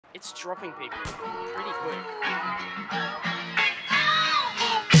It's dropping people pretty quick.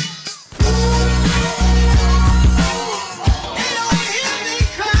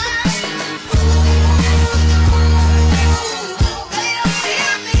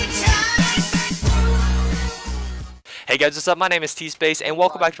 Hey guys, what's up? My name is T-Space, and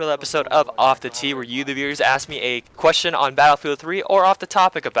welcome back to another episode of Off the Tee, where you, the viewers, ask me a question on Battlefield 3 or off the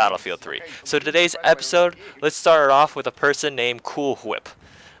topic of Battlefield 3. So today's episode, let's start it off with a person named Cool Whip.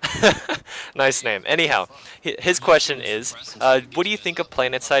 Nice name. Anyhow, his question is, what do you think of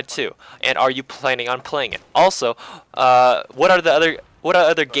PlanetSide 2, and are you planning on playing it? Also, what are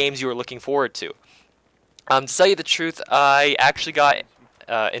other games you are looking forward to? To tell you the truth, I actually got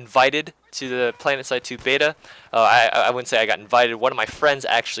invited to the PlanetSide 2 beta. I wouldn't say I got invited. One of my friends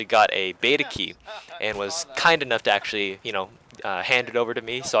actually got a beta key and was kind enough to actually, hand it over to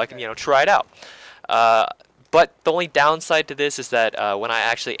me so I can, try it out. But the only downside to this is that when I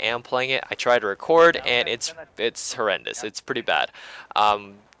actually am playing it, I try to record and it's horrendous. It's pretty bad.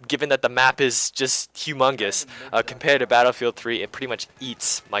 Given that the map is just humongous compared to Battlefield 3, it pretty much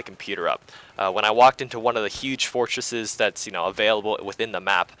eats my computer up. When I walked into one of the huge fortresses that's available within the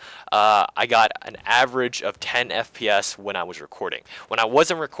map, I got an average of 10 FPS when I was recording. When I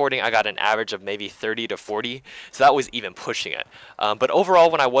wasn't recording, I got an average of maybe 30 to 40, so that was even pushing it. But overall,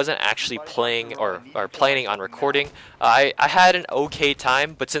 when I wasn't actually playing or planning on recording, I had an okay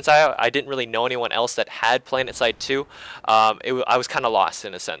time. But since I didn't really know anyone else that had PlanetSide 2, I was kind of lost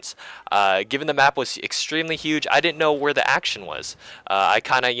in a sense. Given the map was extremely huge, I didn't know where the action was. I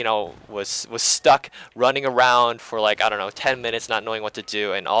kind of was stuck running around for like, I don't know, 10 minutes not knowing what to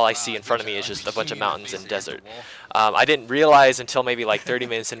do, and all I see in front of me is just a bunch of mountains and desert. I didn't realize until maybe like 30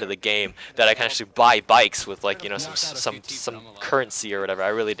 minutes into the game that I can actually buy bikes with like some currency or whatever. I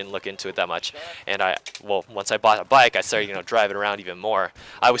really didn't look into it that much, and once I bought a bike, I started driving around even more.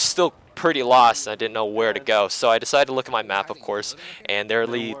 I was still pretty lost and I didn't know where to go, so I decided to look at my map, of course, and there are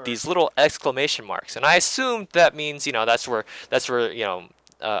these little exclamation marks, and I assumed that means that's where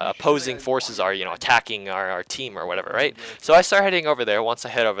opposing forces are, attacking our team or whatever, right? So I start heading over there. Once I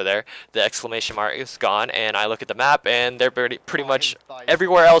head over there, the exclamation mark is gone, and I look at the map, and they're pretty much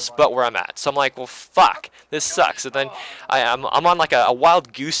everywhere else but where I'm at. So I'm like, well, fuck, this sucks. And then I'm on like a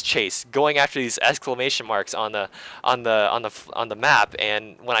wild goose chase, going after these exclamation marks on the map,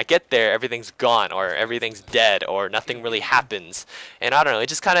 and when I get there, everything's gone, or everything's dead, or nothing really happens. And I don't know, it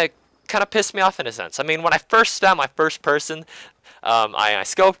just kind of pissed me off in a sense. I mean, when I first found my first person, I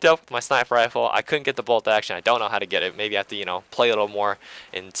scoped up my sniper rifle. I couldn't get the bolt action. I don't know how to get it. Maybe I have to, play a little more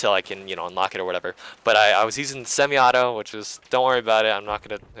until I can, unlock it or whatever. But I was using the semi-auto, which was, don't worry about it. I'm not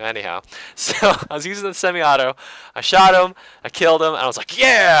going to, anyhow. So I was using the semi-auto. I shot him. I killed him. And I was like,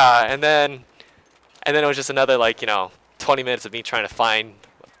 yeah! And then it was just another, 20 minutes of me trying to find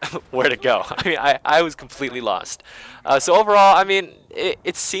where to go. I mean, I was completely lost. So overall, I mean,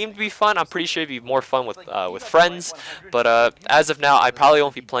 it seemed to be fun. I'm pretty sure it'd be more fun with friends, but as of now, I probably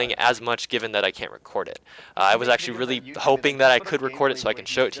won't be playing it as much, given that I can't record it. I was actually really hoping that I could record it so I can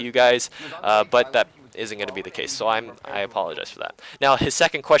show it to you guys, but that isn't going to be the case, so I apologize for that. Now, his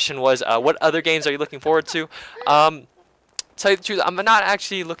second question was, what other games are you looking forward to? Tell you the truth, I'm not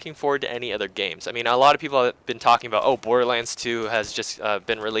actually looking forward to any other games. I mean, a lot of people have been talking about, oh, Borderlands 2 has just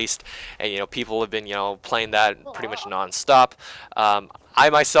been released, and people have been playing that pretty much non-stop. I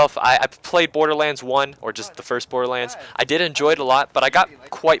myself, I played Borderlands 1, or just the first Borderlands. I did enjoy it a lot, but I got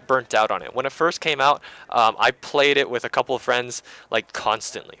quite burnt out on it. When it first came out, I played it with a couple of friends,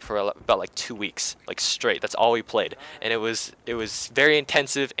 constantly, for about 2 weeks, straight. That's all we played. And it was very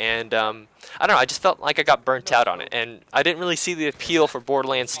intensive, and I don't know, I just felt like I got burnt out on it. And I didn't really see the appeal for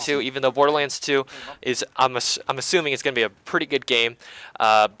Borderlands 2, even though Borderlands 2 is, I'm assuming it's going to be a pretty good game.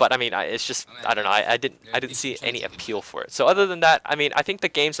 But I mean, it's just, I don't know, I didn't see any appeal for it. So other than that, I mean, I think the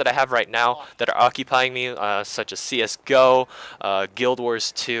games that I have right now that are occupying me, such as CSGO, Guild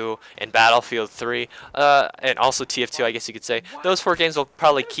Wars 2, and Battlefield 3, and also TF2, I guess you could say, those 4 games will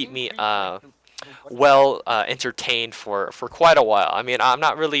probably keep me entertained for quite a while. I mean, I'm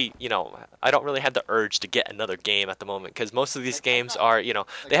not really, I don't really have the urge to get another game at the moment, because most of these games are,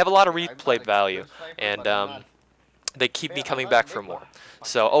 they have a lot of replay value, and they keep me coming back for more.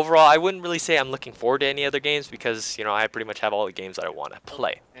 So overall, I wouldn't really say I'm looking forward to any other games, because I pretty much have all the games that I want to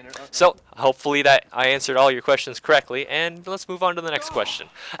play. So hopefully that I answered all your questions correctly, and let's move on to the next question.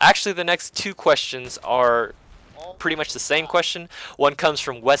 Actually, the next 2 questions are pretty much the same question. One comes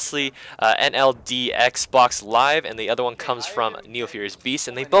from Wesley NLD Xbox Live, and the other one comes from NeoFurious Beast,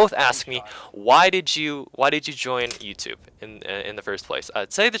 and they both ask me, why did you join YouTube in the first place? To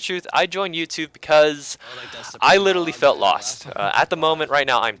tell you the truth, I joined YouTube because I literally felt lost. At the moment, right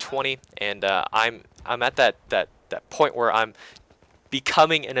now, I'm 20, and I'm at that point where I'm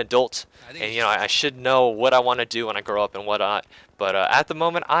becoming an adult, and I should know what I want to do when I grow up and whatnot. But at the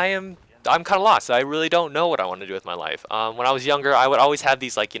moment, I'm kind of lost. I really don't know what I want to do with my life. When I was younger, I would always have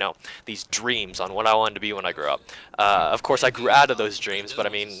these these dreams on what I wanted to be when I grew up. Of course, I grew out of those dreams, but I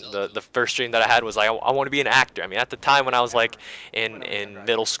mean, the first dream that I had was I want to be an actor. I mean, at the time when I was like in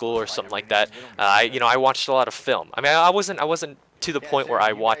middle school or something like that, I watched a lot of film. I mean, I wasn't to the point where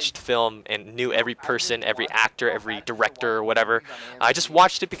I watched film and knew every person, every actor, every director, or whatever. I just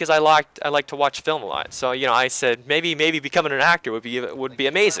watched it because I like to watch film a lot. So I said maybe becoming an actor would be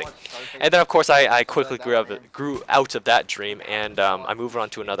amazing. And then of course I quickly grew out of that dream, and I moved on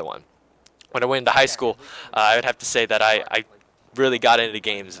to another one. When I went into high school, I would have to say that I really got into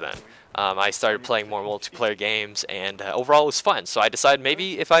games then. I started playing more multiplayer games, and overall it was fun. So I decided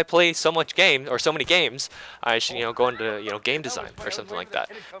maybe if I play so many games, I should go into game design or something like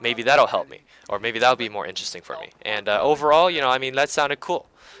that. Maybe that'll help me, or maybe that'll be more interesting for me. And overall, I mean, that sounded cool.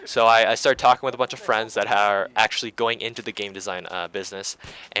 So I started talking with a bunch of friends that are actually going into the game design business,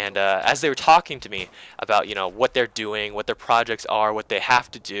 and as they were talking to me about what they're doing, what their projects are, what they have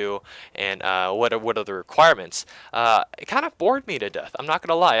to do, and what are the requirements, it kind of bored me to death. I'm not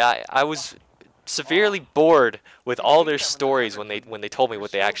gonna lie, I was severely bored with all their stories when they told me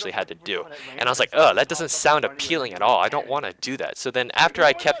what they actually had to do, and I was like, that doesn't sound appealing at all. I don't want to do that. So then after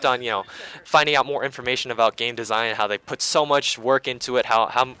I kept on finding out more information about game design, how they put so much work into it,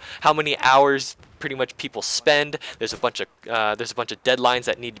 how many hours pretty much people spend, there's a bunch of deadlines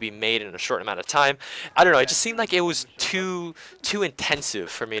that need to be made in a short amount of time. I don't know, it just seemed like it was too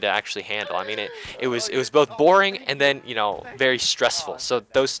intensive for me to actually handle. I mean, it was both boring and then very stressful. So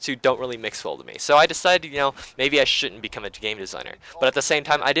those two don't really mix well to me. So I decided maybe I shouldn't become a game designer. But at the same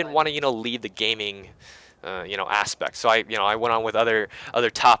time, I didn't want to leave the gaming aspect. So I went on with other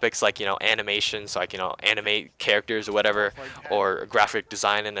topics like animation, so I can animate characters or whatever, or graphic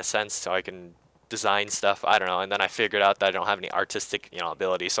design in a sense, so I can design stuff. I don't know. And then I figured out that I don't have any artistic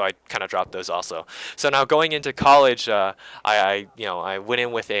ability, so I kind of dropped those also. So now going into college, I went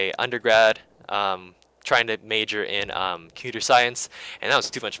in with a undergrad, trying to major in computer science, and that was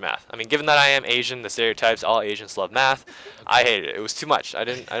too much math. I mean, given that I am Asian, the stereotypes, all Asians love math, I hated it. It was too much. I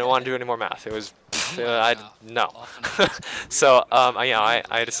didn't want to do any more math. It was no. So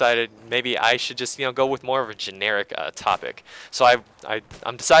I decided maybe I should just go with more of a generic topic. So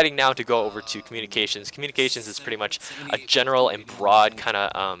I'm deciding now to go over to communications. Communications is pretty much a general and broad kind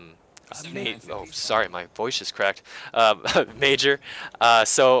of oh, sorry, my voice just cracked. Major.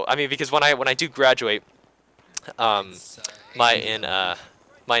 So I mean, because when I do graduate, my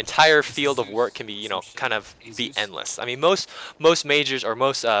entire field of work can be kind of be endless. I mean, most majors or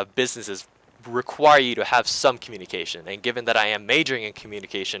most businesses require you to have some communication, and given that I am majoring in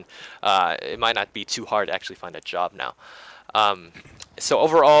communication, it might not be too hard to actually find a job now. So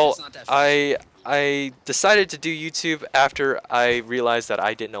overall, I decided to do YouTube after I realized that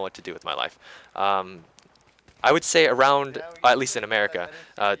I didn't know what to do with my life. I would say around, at least in America,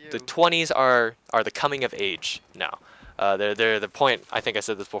 the 20s are the coming of age now. They're the point, I think I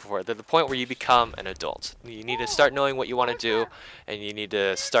said this before, they're the point where you become an adult. You need to start knowing what you want to do, and you need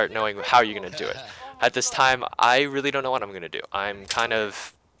to start knowing how you're going to do it. At this time, I really don't know what I'm going to do. I'm kind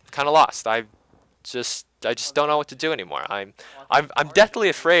of lost. I just don't know what to do anymore. I'm deathly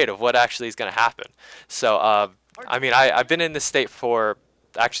afraid of what actually is going to happen. So I mean, I've been in this state for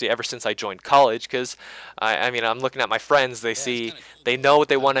actually ever since I joined college, because I mean, I'm looking at my friends. They know what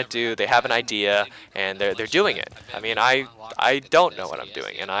they want to do, they have an idea, and they're doing it. I mean, I don't know what I'm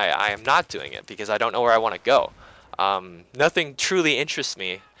doing, and I am not doing it because I don't know where I want to go. Nothing truly interests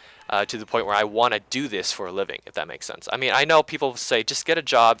me to the point where I want to do this for a living, if that makes sense. I mean, I know people say just get a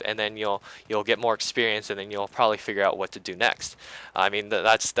job and then you'll get more experience and then you'll probably figure out what to do next. I mean,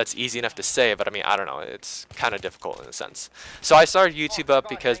 that's easy enough to say, but I mean, I don't know, it's kind of difficult in a sense. So I started YouTube up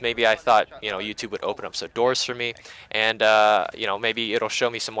because maybe I thought YouTube would open up some doors for me, and maybe it'll show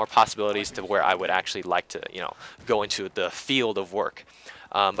me some more possibilities to where I would actually like to go into the field of work.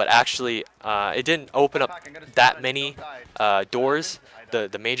 But actually, it didn't open up that many doors.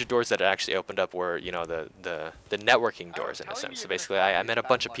 the major doors that it actually opened up were, you know, the networking doors in a sense. So basically, I met a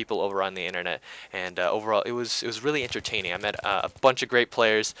bunch of people over on the internet, and overall, it was really entertaining. I met a bunch of great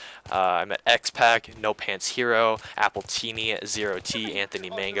players. I met X-Pac, No Pants Hero, Apple Teeny, Zero T, Anthony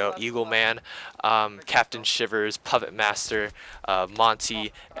Mango, Eagle Man, Captain Shivers, Puppet Master,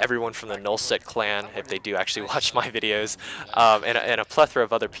 Monty, everyone from the Nullset clan, if they do actually watch my videos, and a plethora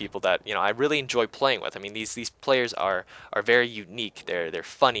of other people that, you know, I really enjoy playing with. I mean, these players are very unique. They're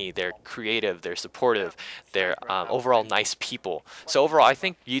funny, they're creative, they're supportive, they're overall nice people. So overall, I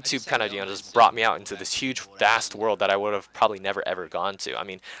think YouTube kind of, you know, just brought me out into this huge, vast world that I would have probably never ever gone to. I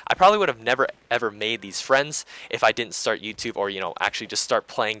mean, I probably would have never ever made these friends if I didn't start YouTube, or, you know, actually just start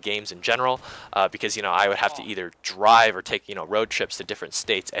playing games in general, because, you know, I would have to either drive or take, you know, road trips to different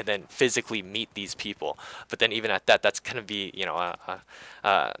states and then physically meet these people. But then even at that, that's gonna be, you know,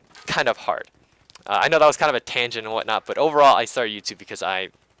 kind of hard. I know that was kind of a tangent and whatnot, but overall, I started YouTube because I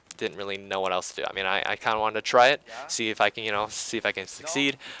didn't really know what else to do. I mean, I kind of wanted to try it, see if I can, you know, see if I can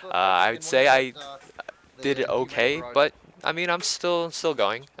succeed. I would say I did it okay, but I mean, I'm still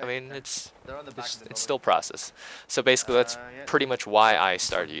going. I mean, it's still process. So basically, that's pretty much why I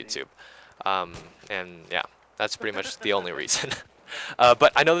started YouTube. And yeah, that's pretty much the only reason.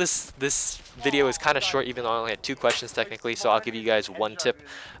 But I know this video is kind of short, even though I only had 2 questions technically, so I'll give you guys one tip.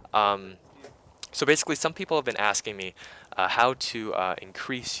 So basically, some people have been asking me how to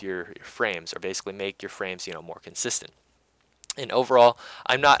increase your frames, or basically make your frames, you know, more consistent. And overall,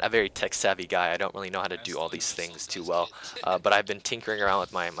 I'm not a very tech-savvy guy. I don't really know how to do all these things too well. But I've been tinkering around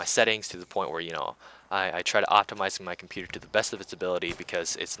with my settings to the point where, you know, I try to optimize my computer to the best of its ability,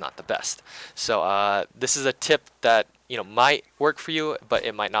 because it's not the best. So this is a tip that, you know, might work for you, but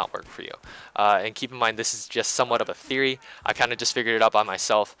it might not work for you. And keep in mind, this is just somewhat of a theory. I kind of just figured it out by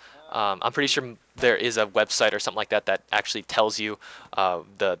myself. I'm pretty sure there is a website or something like that that actually tells you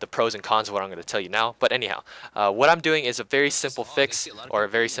the pros and cons of what I'm going to tell you now. But anyhow, what I'm doing is a very simple fix, or a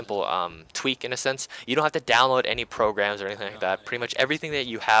very simple tweak in a sense. You don't have to download any programs or anything like that. Pretty much everything that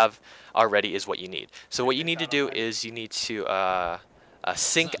you have already is what you need. So what you need to do is you need to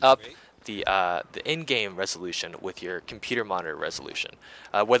sync up the in-game resolution with your computer monitor resolution,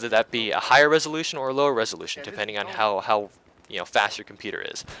 whether that be a higher resolution or a lower resolution, depending on how you know, fast your computer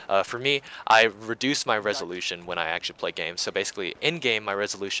is. For me, I reduce my resolution when I actually play games. So basically, in-game, my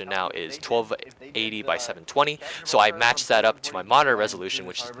resolution now is 1280 by 720. So I match that up to my monitor resolution,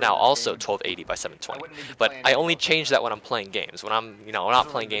 which is now also 1280 by 720. But I only change that when I'm playing games. When I'm, you know, not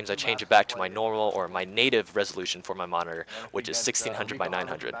playing games, I change it back to my normal, or my native resolution for my monitor, which is 1600 by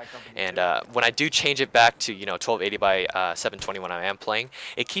 900. And when I do change it back to, you know, 1280 by 720 when I am playing,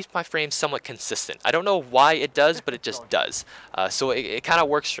 it keeps my frames somewhat consistent. I don't know why it does, but it just does. So it kind of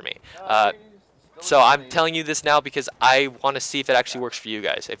works for me. So I'm telling you this now because I want to see if it actually works for you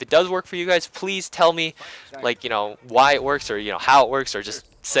guys. If it does work for you guys, please tell me, like, you know, why it works, or, you know, how it works, or just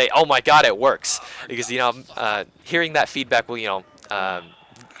say, oh my god, it works. Because, you know, hearing that feedback will, you know, I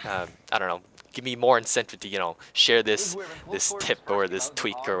don't know, give me more incentive to, you know, share this tip or this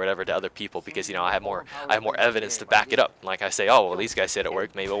tweak or whatever to other people, because, you know, I have more evidence to back it up. Like I say, oh well, these guys said it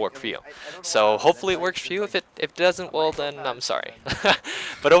worked, maybe it'll work for you. So hopefully it works for you. If it doesn't, well then I'm sorry.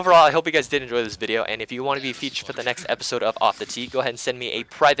 But overall, I hope you guys did enjoy this video, and if you want to be featured for the next episode of Off the Tee, go ahead and send me a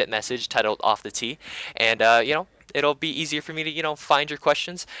private message titled Off the Tee, and you know, it'll be easier for me to, you know, find your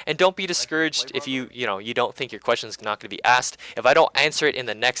questions. And don't be discouraged if you know, you don't think your question is not going to be asked. If I don't answer it in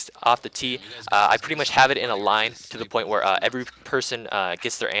the next Off the Tee, I pretty much have it in a line to the point where every person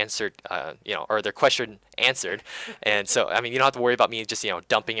gets their answer, you know, or their question answered. And so, I mean, you don't have to worry about me just, you know,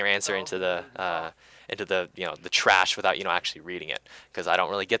 dumping your answer into the you know, the trash without, you know, actually reading it, because I don't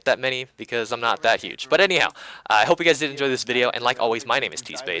really get that many, because I'm not that huge. But anyhow, I hope you guys did enjoy this video, and like always, my name is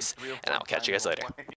T-Space, and I'll catch you guys later.